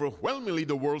Sabbath. Overwhelmingly,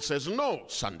 the world says no,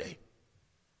 Sunday.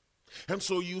 And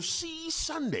so you see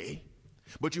Sunday,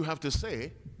 but you have to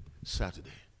say Saturday.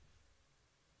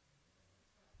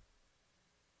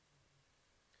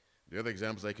 The other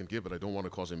examples I can give, but I don't want to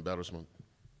cause embarrassment.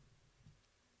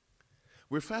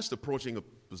 We're fast approaching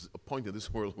a point in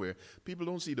this world where people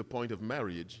don't see the point of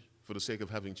marriage for the sake of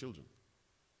having children.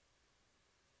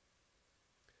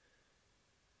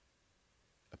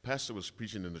 A pastor was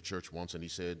preaching in the church once and he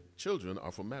said, children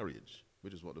are for marriage,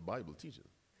 which is what the Bible teaches.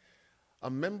 A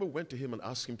member went to him and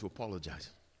asked him to apologize.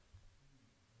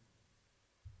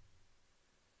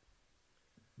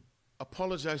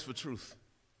 Apologize for truth.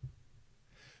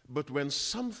 But when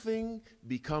something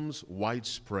becomes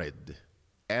widespread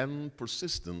and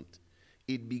persistent,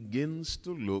 it begins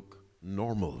to look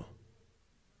normal.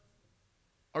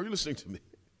 Are you listening to me?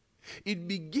 It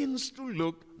begins to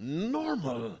look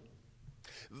normal.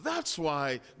 That's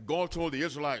why God told the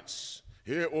Israelites,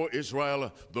 hear, O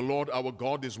Israel, the Lord our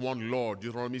God is one Lord.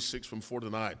 Deuteronomy 6 from 4 to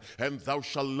 9. And thou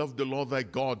shalt love the Lord thy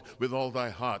God with all thy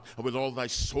heart, and with all thy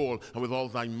soul, and with all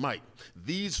thy might.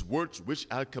 These words which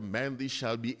I command thee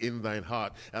shall be in thine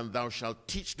heart, and thou shalt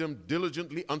teach them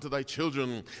diligently unto thy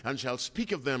children, and shalt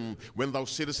speak of them when thou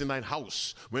sittest in thine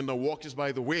house, when thou walkest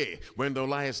by the way, when thou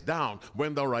liest down,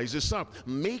 when thou risest up.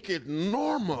 Make it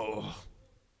normal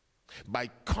by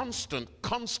constant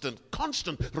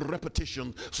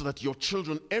repetition, so that your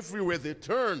children, everywhere they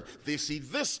turn, they see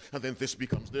this, and then this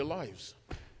becomes their lives.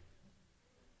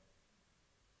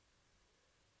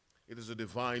 It is a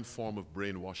divine form of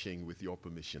brainwashing, with your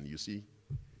permission, you see.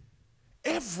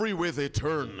 Everywhere they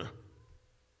turn,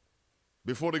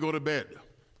 before they go to bed,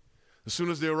 as soon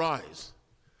as they arise,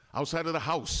 outside of the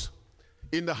house,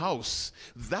 in the house,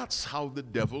 that's how the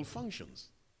devil functions.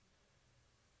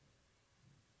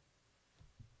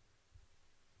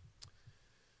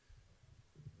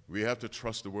 We have to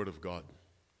trust the word of God.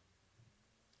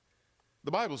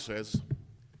 The Bible says,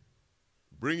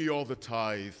 bring ye all the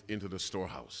tithe into the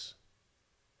storehouse,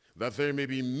 that there may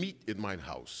be meat in mine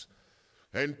house.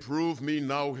 And prove me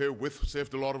now herewith, saith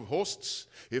the Lord of hosts,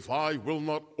 if I will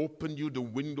not open you the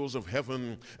windows of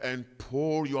heaven and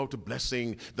pour you out a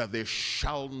blessing, that there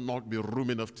shall not be room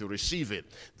enough to receive it.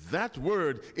 That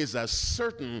word is as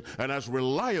certain and as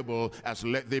reliable as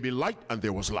let there be light, and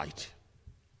there was light.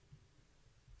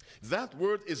 That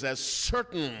word is as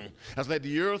certain as let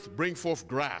the earth bring forth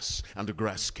grass, and the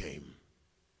grass came.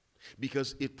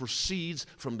 Because it proceeds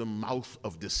from the mouth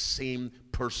of the same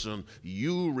person.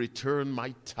 You return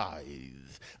my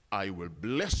tithe, I will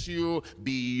bless you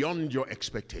beyond your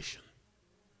expectation.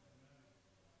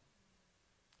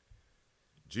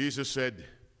 Jesus said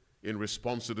in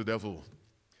response to the devil,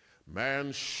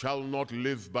 man shall not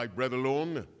live by bread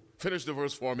alone, finish the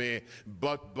verse for me,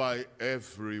 but by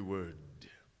every word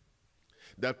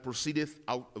that proceedeth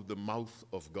out of the mouth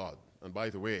of God. And by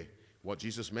the way, what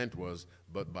Jesus meant was,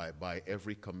 but by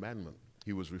every commandment.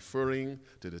 He was referring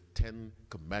to the 10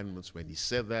 commandments when he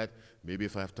said that. Maybe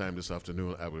if I have time this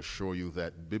afternoon, I will show you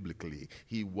that biblically.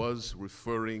 He was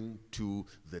referring to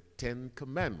the 10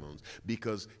 commandments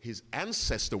because his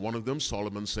ancestor, one of them,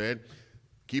 Solomon, said,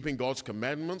 keeping God's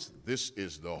commandments, this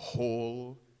is the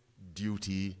whole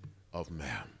duty of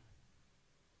man.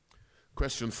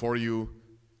 Question for you,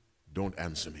 don't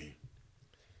answer me.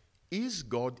 Is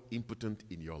God impotent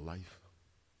in your life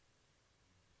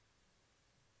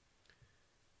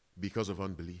because of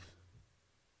unbelief?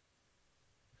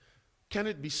 Can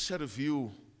it be said of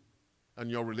you and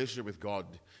your relationship with God,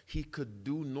 he could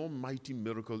do no mighty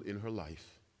miracle in her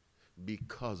life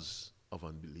because of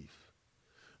unbelief?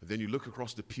 Then you look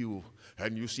across the pew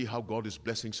and you see how God is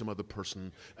blessing some other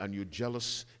person, and you're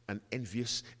jealous and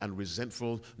envious and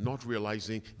resentful, not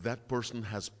realizing that person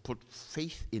has put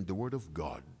faith in the word of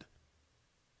God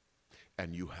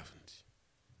and you haven't.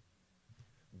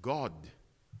 God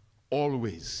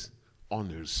always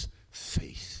honors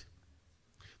faith.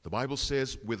 The Bible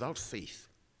says without faith,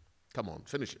 come on,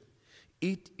 finish it,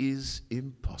 it is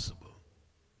impossible.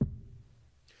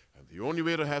 And the only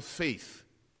way to have faith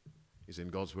is in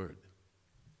God's word,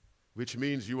 which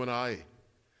means you and I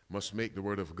must make the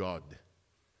word of God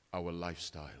our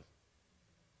lifestyle.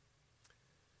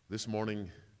 This morning,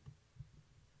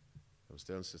 I was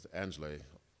telling Sister Angela,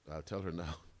 I'll tell her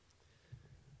now,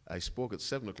 I spoke at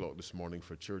 7 o'clock this morning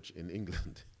for church in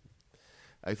England.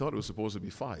 I thought it was supposed to be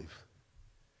 5.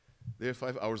 They're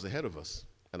 5 hours ahead of us,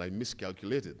 and I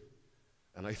miscalculated.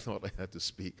 And I thought I had to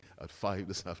speak at 5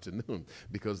 this afternoon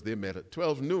because they met at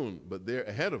 12 noon, but they're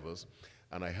ahead of us.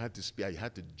 And I had to speak. I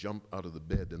had to jump out of the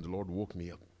bed, and the Lord woke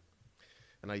me up.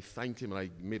 And I thanked him, and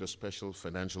I made a special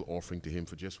financial offering to him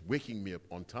for just waking me up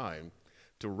on time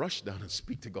to rush down and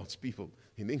speak to God's people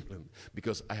in England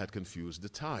because I had confused the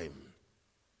time.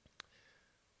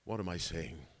 What am I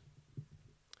saying?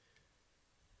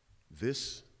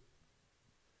 This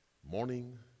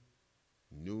morning,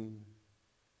 noon,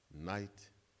 night,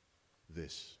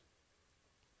 this.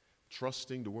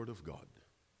 Trusting the word of God,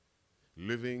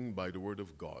 living by the word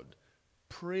of God,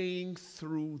 praying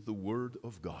through the word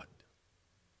of God.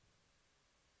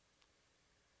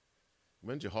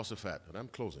 When Jehoshaphat, and I'm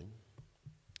closing,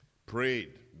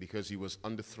 prayed because he was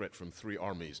under threat from 3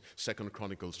 armies, 2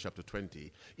 Chronicles chapter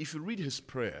 20. If you read his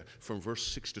prayer from verse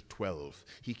 6 to 12,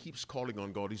 he keeps calling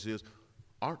on God. He says,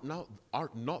 art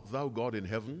not thou God in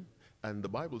heaven? And the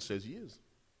Bible says he is.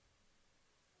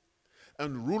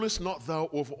 And rulest not thou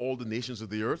over all the nations of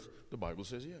the earth? The Bible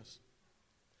says yes.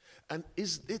 And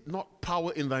is it not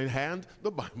power in thine hand?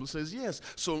 The Bible says yes.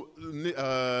 So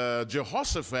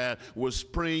Jehoshaphat was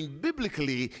praying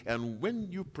biblically, and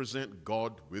when you present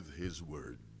God with his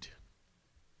word,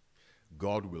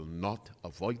 God will not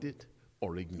avoid it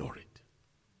or ignore it.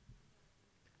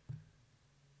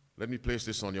 Let me place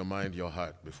this on your mind, your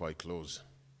heart, before I close.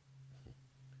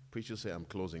 Preachers say I'm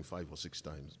closing 5 or 6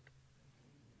 times,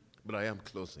 but I am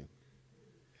closing.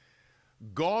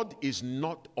 God is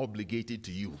not obligated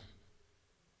to you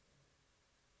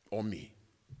or me.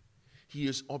 He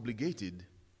is obligated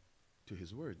to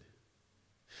his word.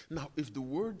 Now, if the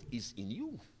word is in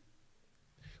you,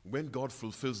 when God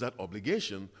fulfills that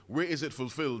obligation, where is it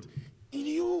fulfilled? In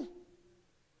you.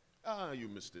 Ah, you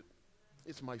missed it.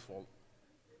 It's my fault.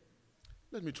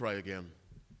 Let me try again.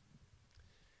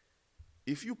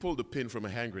 If you pull the pin from a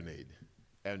hand grenade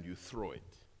and you throw it,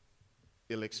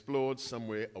 it'll explode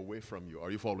somewhere away from you. Are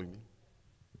you following me?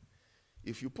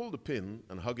 If you pull the pin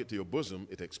and hug it to your bosom,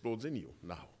 it explodes in you.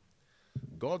 Now,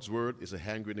 God's word is a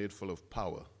hand grenade full of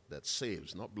power that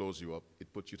saves, not blows you up.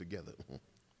 It puts you together.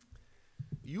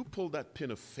 You pull that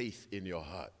pin of faith in your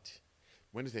heart.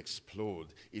 When it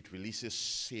explodes, it releases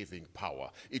saving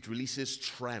power. It releases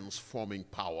transforming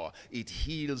power. It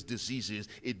heals diseases.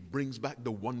 It brings back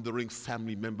the wandering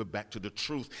family member back to the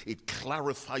truth. It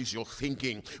clarifies your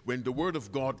thinking. When the word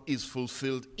of God is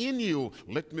fulfilled in you,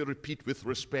 let me repeat with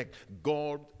respect,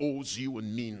 God owes you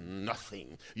and me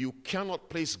nothing. You cannot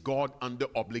place God under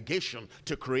obligation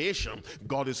to creation.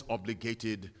 God is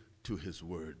obligated to his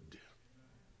word.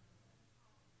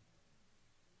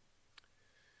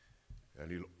 And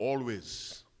he'll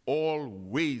always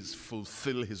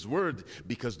fulfill his word,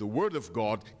 because the word of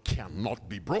God cannot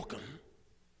be broken.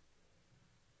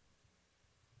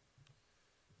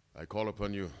 I call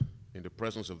upon you in the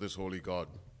presence of this holy God.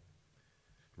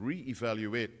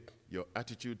 Reevaluate your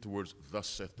attitude towards thus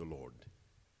saith the Lord.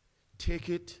 Take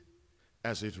it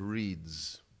as it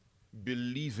reads.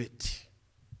 Believe it.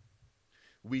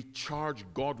 We charge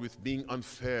God with being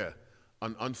unfair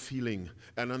and unfeeling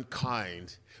and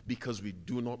unkind because we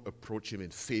do not approach him in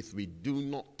faith. We do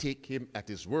not take him at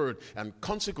his word, and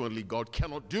consequently God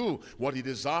cannot do what he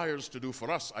desires to do for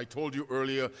us. I told you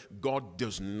earlier, God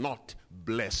does not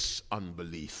bless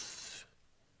unbelief.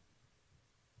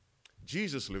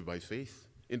 Jesus lived by faith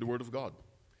in the word of God.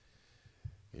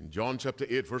 In John chapter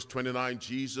 8 verse 29,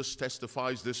 Jesus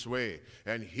testifies this way,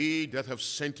 and he that hath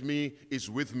sent me is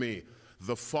with me.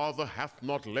 The Father hath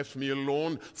not left me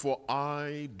alone, for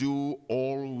I do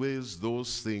always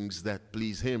those things that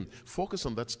please him. Focus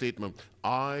on that statement.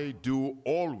 I do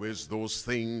always those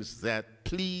things that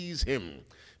please him.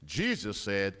 Jesus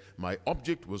said, my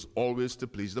object was always to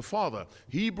please the Father.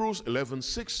 Hebrews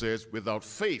 11:6 says, without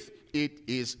faith, it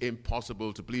is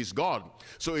impossible to please God.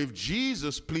 So if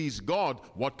Jesus pleased God,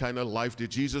 what kind of life did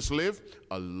Jesus live?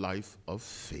 A life of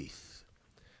faith.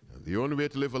 And the only way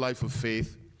to live a life of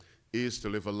faith is to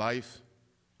live a life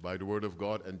by the word of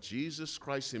God. And Jesus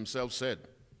Christ himself said,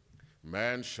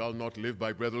 man shall not live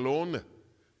by bread alone,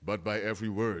 but by every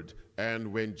word.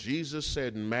 And when Jesus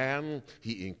said man,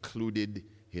 he included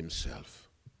himself.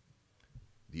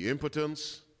 The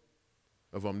impotence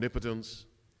of omnipotence.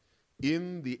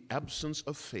 In the absence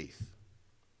of faith,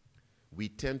 we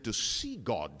tend to see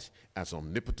God as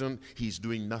omnipotent. He's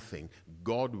doing nothing.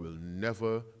 God will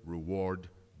never reward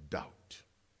doubt.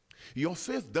 Your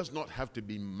faith does not have to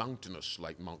be mountainous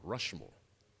like Mount Rushmore,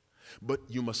 but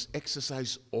you must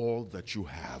exercise all that you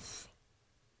have.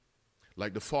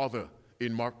 Like the father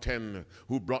in Mark 10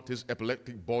 who brought his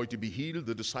epileptic boy to be healed.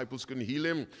 The disciples couldn't heal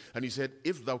him, and he said,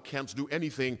 if thou canst do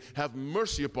anything, have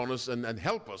mercy upon us and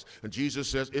help us. And Jesus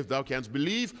says, if thou canst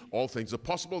believe, all things are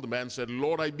possible. The man said,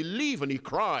 Lord, I believe. And he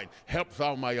cried, help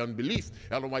thou my unbelief.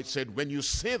 Ellen White said, when you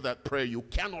say that prayer, you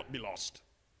cannot be lost.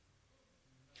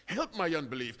 Help my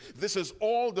unbelief. This is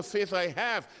all the faith I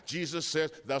have. Jesus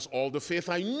says, that's all the faith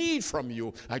I need from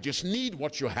you. I just need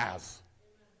what you have.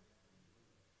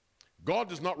 God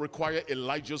does not require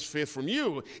Elijah's faith from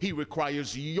you. He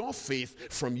requires your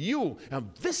faith from you. And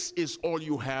this is all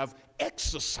you have.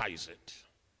 Exercise it.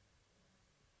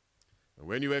 And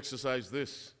when you exercise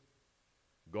this,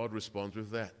 God responds with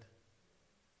that.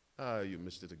 Ah, you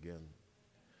missed it again.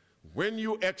 When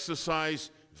you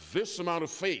exercise this amount of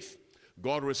faith,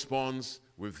 God responds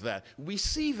with that. We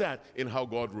see that in how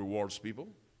God rewards people.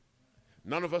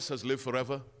 None of us has lived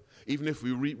forever. Even if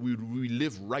we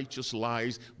live righteous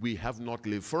lives, we have not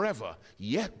lived forever.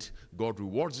 Yet, God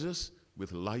rewards us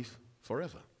with life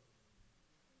forever.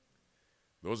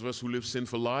 Those of us who live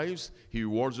sinful lives, he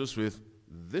rewards us with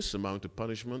this amount of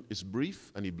punishment. It's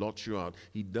brief and he blots you out.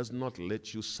 He does not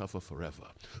let you suffer forever.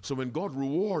 So when God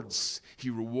rewards, he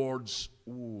rewards,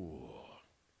 ooh.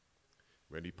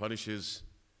 When he punishes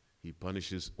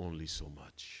only so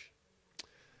much.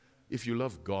 If you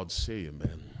love God, say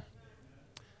amen.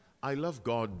 I love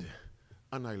God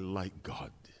and I like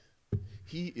God.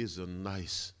 He is a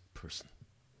nice person.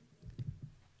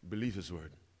 Believe his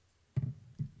word.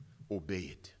 Obey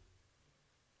it.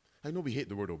 I know we hate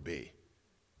the word obey.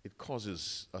 It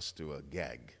causes us to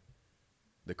gag.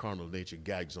 The carnal nature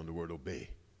gags on the word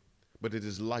obey. But it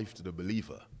is life to the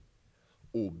believer.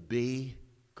 Obey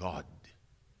God.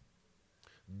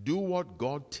 Do what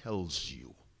God tells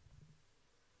you.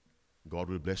 God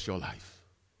will bless your life.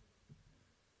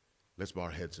 Let's bow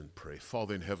our heads and pray.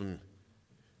 Father in heaven,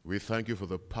 we thank you for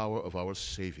the power of our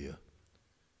Savior.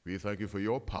 We thank you for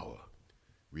your power.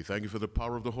 We thank you for the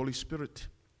power of the Holy Spirit.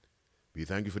 We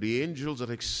thank you for the angels that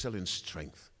excel in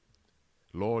strength.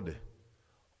 Lord,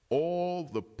 all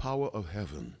the power of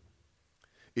heaven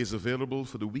is available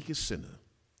for the weakest sinner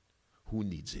who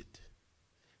needs it.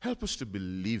 Help us to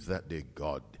believe that, dear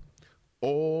God.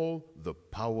 All the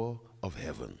power of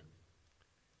heaven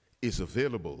is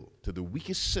available to the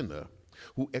weakest sinner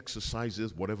who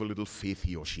exercises whatever little faith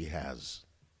he or she has.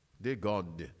 Dear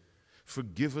God,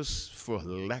 forgive us for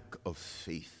lack of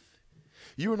faith.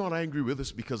 You are not angry with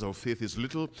us because our faith is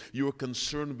little. You are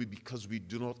concerned with because we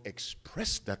do not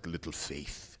express that little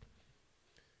faith.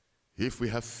 If we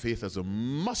have faith as a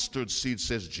mustard seed,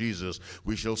 says Jesus,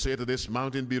 we shall say to this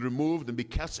mountain, be removed and be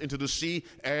cast into the sea,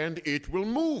 and it will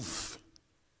move.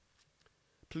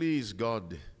 Please,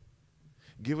 God,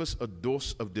 give us a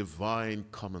dose of divine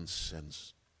common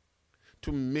sense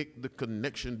to make the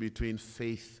connection between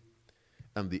faith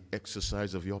and the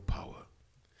exercise of your power.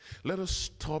 Let us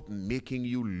stop making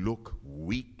you look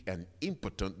weak and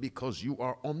impotent because you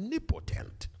are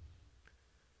omnipotent.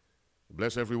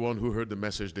 Bless everyone who heard the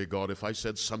message, dear God. If I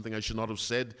said something I should not have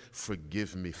said,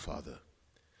 forgive me, Father.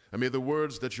 And may the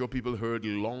words that your people heard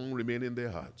long remain in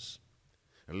their hearts.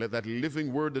 And let that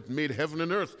living word that made heaven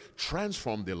and earth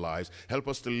transform their lives. Help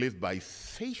us to live by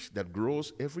faith that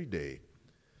grows every day.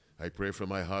 I pray from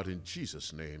my heart in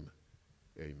Jesus' name,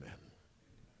 amen.